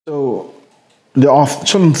So there are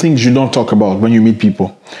certain things you don't talk about when you meet people.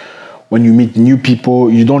 When you meet new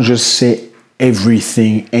people, you don't just say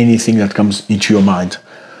everything, anything that comes into your mind.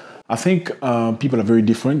 I think people are very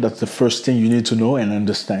different. That's the first thing you need to know and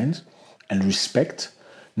understand and respect.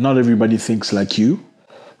 Not everybody thinks like you.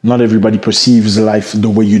 Not everybody perceives life the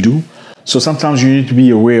way you do. So sometimes you need to be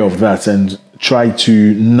aware of that and try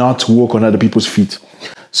to not walk on other people's feet.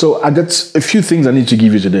 So I got a few things I need to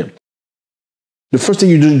give you today. The first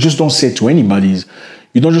thing just don't say to anybody is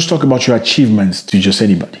you don't just talk about your achievements to just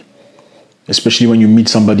anybody. Especially when you meet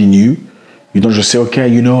somebody new. You don't just say, okay,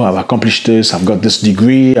 I've accomplished this, I've got this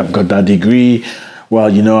degree, I've got that degree.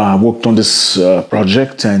 Well, I worked on this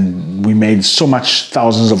project and we made so much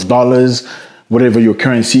thousands of dollars, whatever your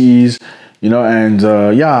currency is, and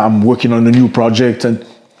I'm working on a new project. And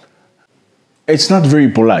it's not very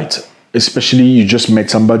polite, especially you just met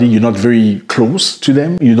somebody, you're not very close to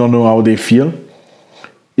them, you don't know how they feel.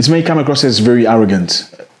 It may come across as very arrogant.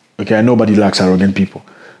 Okay, nobody likes arrogant people.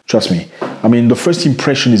 Trust me. I mean, the first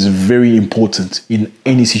impression is very important in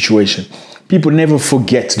any situation. People never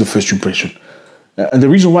forget the first impression. And the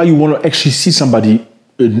reason why you want to actually see somebody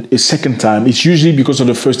a second time is usually because of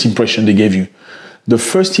the first impression they gave you. The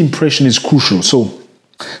first impression is crucial. So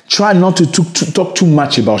try not to talk too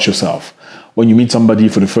much about yourself when you meet somebody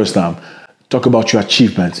for the first time. Talk about your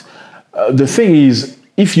achievements. The thing is,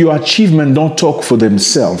 if your achievements don't talk for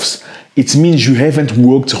themselves, it means you haven't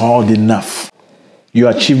worked hard enough. Your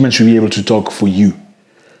achievements should be able to talk for you.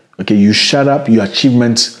 Okay, you shut up, your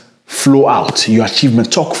achievements flow out. Your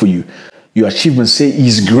achievements talk for you. Your achievements say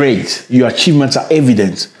is great. Your achievements are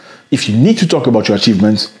evident. If you need to talk about your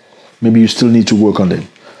achievements, maybe you still need to work on them.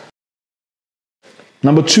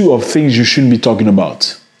 Number 2 of things you shouldn't be talking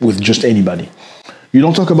about with just anybody. You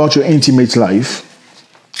don't talk about your intimate life,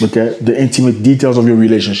 okay? The intimate details of your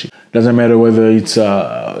relationship. Doesn't matter whether it's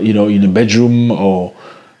in a bedroom or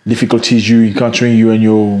difficulties you encountering, you and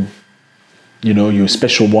your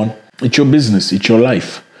special one. It's your business. It's your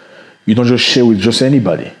life. You don't just share with just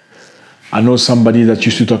anybody. I know somebody that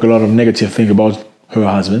used to talk a lot of negative things about her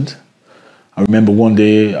husband. I remember one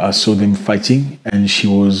day I saw them fighting and she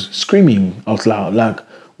was screaming out loud, like,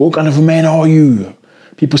 what kind of a man are you?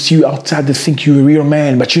 People see you outside, they think you're a real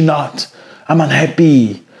man, but you're not. I'm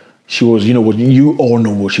unhappy. She was, you all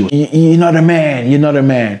know what she was. You're not a man. You're not a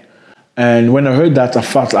man. And when I heard that, I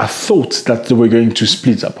thought that they were going to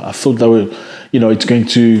split up. I thought that it's going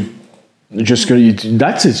to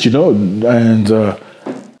that's it, And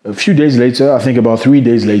a few days later, I think about 3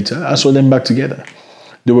 days later, I saw them back together.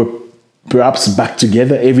 They were perhaps back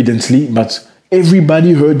together, evidently, but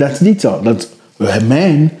everybody heard that detail, that a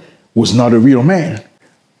man was not a real man.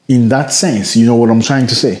 In that sense, you know what I'm trying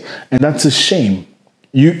to say? And that's a shame.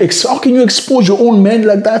 How can you expose your own man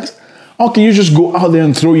like that? How can you just go out there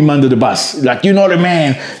and throw him under the bus? Like, you're not a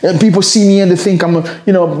man. And people see me and they think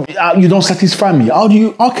you don't satisfy me.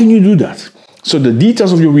 How can you do that? So the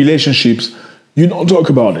details of your relationships, you don't talk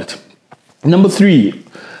about it. Number 3,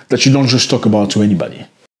 that you don't just talk about to anybody.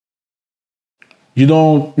 You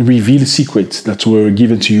don't reveal secrets that were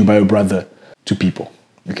given to you by a brother to people.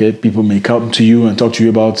 Okay? People may come to you and talk to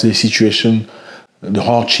you about the situation, the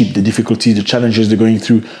hardship, the difficulty, the challenges they're going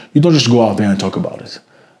through. You don't just go out there and talk about it.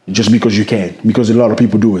 Just because you can, because a lot of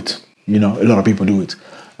people do it. A lot of people do it.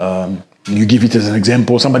 You give it as an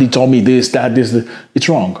example. Somebody told me this, that, this. It's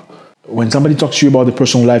wrong. When somebody talks to you about the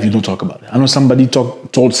personal life, you don't talk about it. I know somebody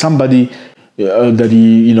told somebody that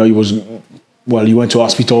he went to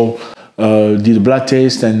hospital, did a blood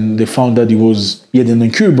test, and they found that he had an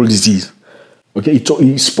incurable disease. Okay,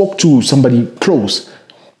 he spoke to somebody close,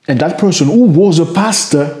 and that person who was a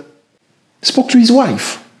pastor spoke to his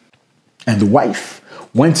wife, and the wife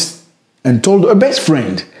went and told her best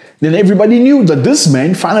friend. Then everybody knew that this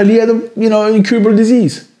man finally had an incurable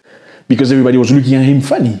disease because everybody was looking at him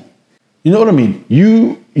funny. You know what I mean?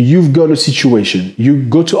 You've got a situation. You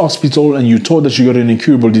go to hospital and you're told that you got an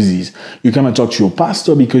incurable disease. You come and talk to your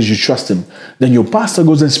pastor because you trust him. Then your pastor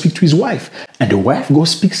goes and speaks to his wife. And the wife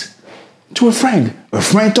goes speaks to a friend. A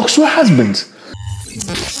friend talks to her husband.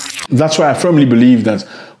 That's why I firmly believe that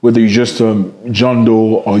whether you're just a John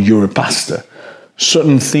Doe or you're a pastor,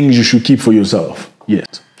 certain things you should keep for yourself. Yes.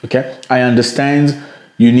 Okay? I understand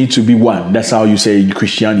you need to be one. That's how you say in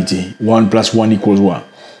Christianity. 1 + 1 = 1.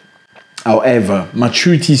 However,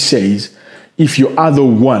 maturity says if your other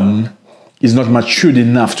one is not matured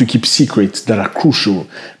enough to keep secrets that are crucial,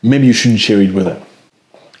 maybe you shouldn't share it with them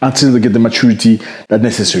until they get the maturity that's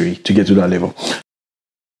necessary to get to that level.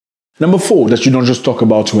 Number 4, that you don't just talk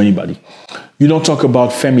about to anybody. You don't talk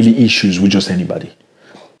about family issues with just anybody.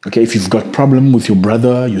 Okay, if you've got problem with your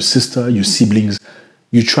brother, your sister, your siblings,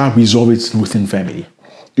 you try to resolve it within family.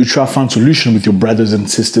 You try to find solution with your brothers and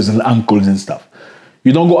sisters and uncles and stuff.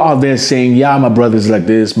 You don't go out there saying, yeah, my brother's like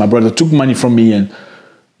this, my brother took money from me. And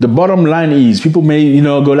the bottom line is, people may,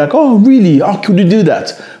 go like, oh, really? How could you do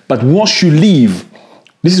that? But once you leave,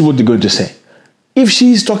 this is what they're going to say. If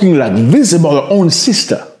she's talking like this about her own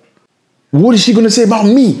sister, what is she going to say about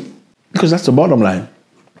me? Because that's the bottom line.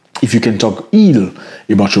 If you can talk ill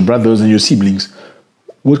about your brothers and your siblings,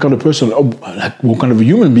 what kind of person, what kind of a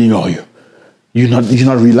human being are you? You're not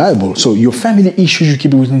reliable. So your family issues, you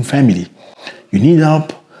keep it within family. You need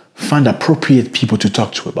help, find appropriate people to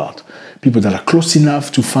talk to about. People that are close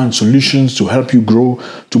enough to find solutions, to help you grow,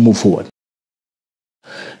 to move forward.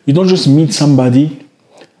 You don't just meet somebody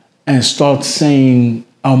and start saying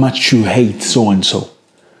how much you hate so-and-so.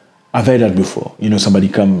 I've heard that before. Somebody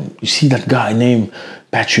come, you see that guy named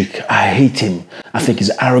Patrick, I hate him. I think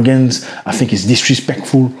he's arrogant. I think he's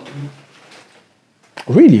disrespectful.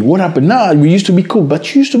 Really? What happened? Nah, we used to be cool.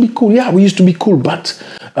 But you used to be cool. Yeah, we used to be cool. But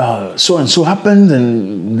so-and-so happened.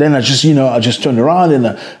 And then I just turned around and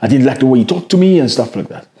I didn't like the way he talked to me and stuff like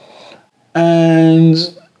that. And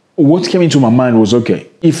what came into my mind was, okay,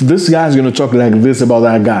 if this guy's going to talk like this about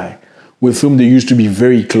that guy with whom they used to be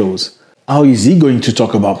very close, how is he going to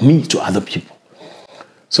talk about me to other people?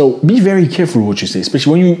 So be very careful what you say,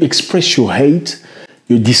 especially when you express your hate,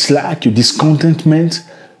 your dislike, your discontentment,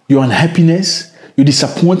 your unhappiness, your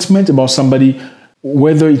disappointment about somebody,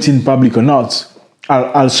 whether it's in public or not.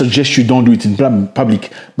 I'll suggest you don't do it in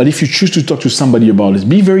public. But if you choose to talk to somebody about this,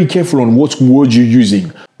 be very careful on what words you're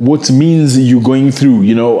using, what means you're going through,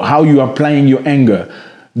 how you're applying your anger,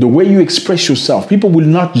 the way you express yourself. People will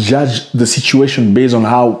not judge the situation based on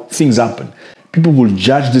how things happen. People will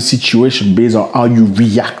judge the situation based on how you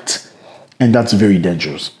react. And that's very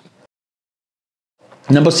dangerous.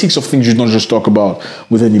 Number 6 of things you don't just talk about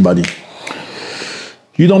with anybody.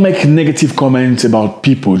 You don't make negative comments about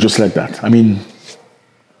people just like that.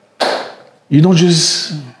 You don't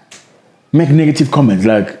just make negative comments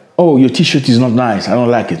like, oh, your t-shirt is not nice. I don't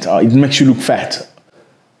like it. It makes you look fat.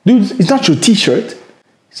 Dude, it's not your t-shirt.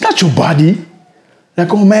 It's not your body.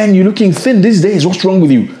 Like, oh man, you're looking thin these days. What's wrong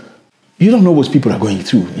with you? You don't know what people are going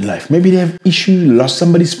through in life. Maybe they have issues, lost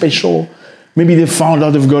somebody special. Maybe they found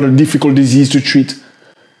out they've got a difficult disease to treat.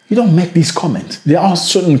 You don't make these comments. There are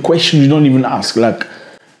certain questions you don't even ask. Like,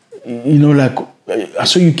 I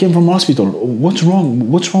saw you came from hospital. What's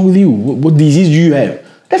wrong? What's wrong with you? What disease do you have?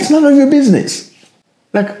 That's none of your business.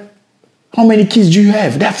 Like, how many kids do you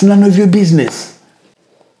have? That's none of your business.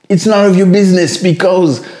 It's none of your business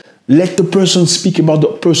because let the person speak about the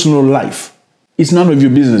personal life. It's none of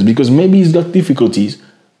your business because maybe he's got difficulties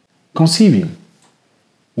conceiving.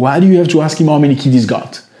 Why do you have to ask him how many kids he's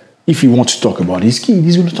got? If he wants to talk about his kid,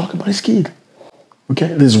 he's going to talk about his kid. Okay?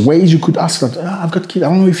 There's ways you could ask that. I've got kids. I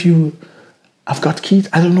don't know if you... I've got kids.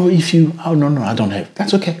 I don't know if you... Oh, no, I don't have.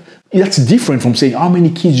 That's okay. That's different from saying, how many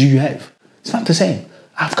kids do you have? It's not the same.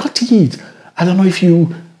 I've got kids. I don't know if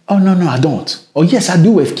you... Oh, no, I don't. Oh, yes, I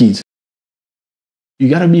do have kids. You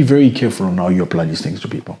got to be very careful on how you apply these things to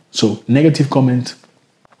people. So negative comments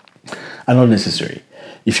are not necessary.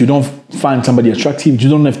 If you don't find somebody attractive, you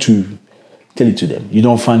don't have to tell it to them. You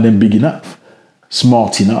don't find them big enough,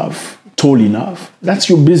 smart enough, tall enough. That's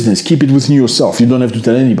your business. Keep it within yourself. You don't have to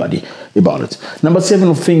tell anybody about it. Number 7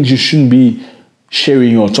 of things you shouldn't be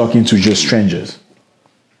sharing or talking to just strangers.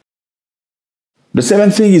 The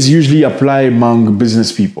 7th thing is usually apply among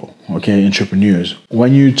business people, okay, entrepreneurs.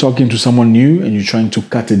 When you're talking to someone new and you're trying to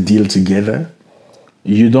cut a deal together,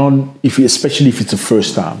 you don't, especially if it's the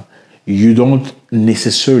first time, you don't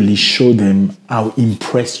necessarily show them how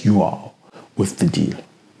impressed you are with the deal,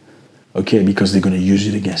 okay, because they're going to use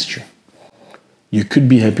it against you. You could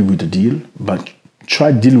be happy with the deal, but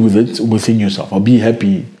try to deal with it within yourself or be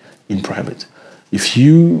happy in private. If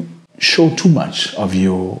you show too much of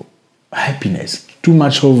your happiness, too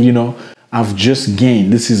much of, I've just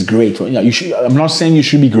gained, this is great. I'm not saying you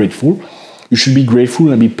should be grateful. You should be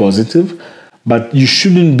grateful and be positive, but you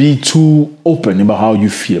shouldn't be too open about how you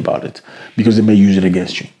feel about it because they may use it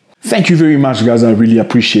against you. Thank you very much, guys. I really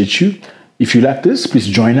appreciate you. If you like this, please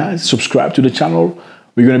join us, subscribe to the channel.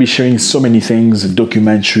 We're going to be sharing so many things,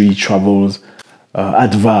 documentary, travels,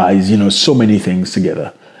 advice, so many things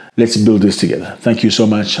together. Let's build this together. Thank you so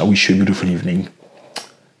much. I wish you a beautiful evening.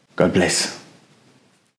 God bless.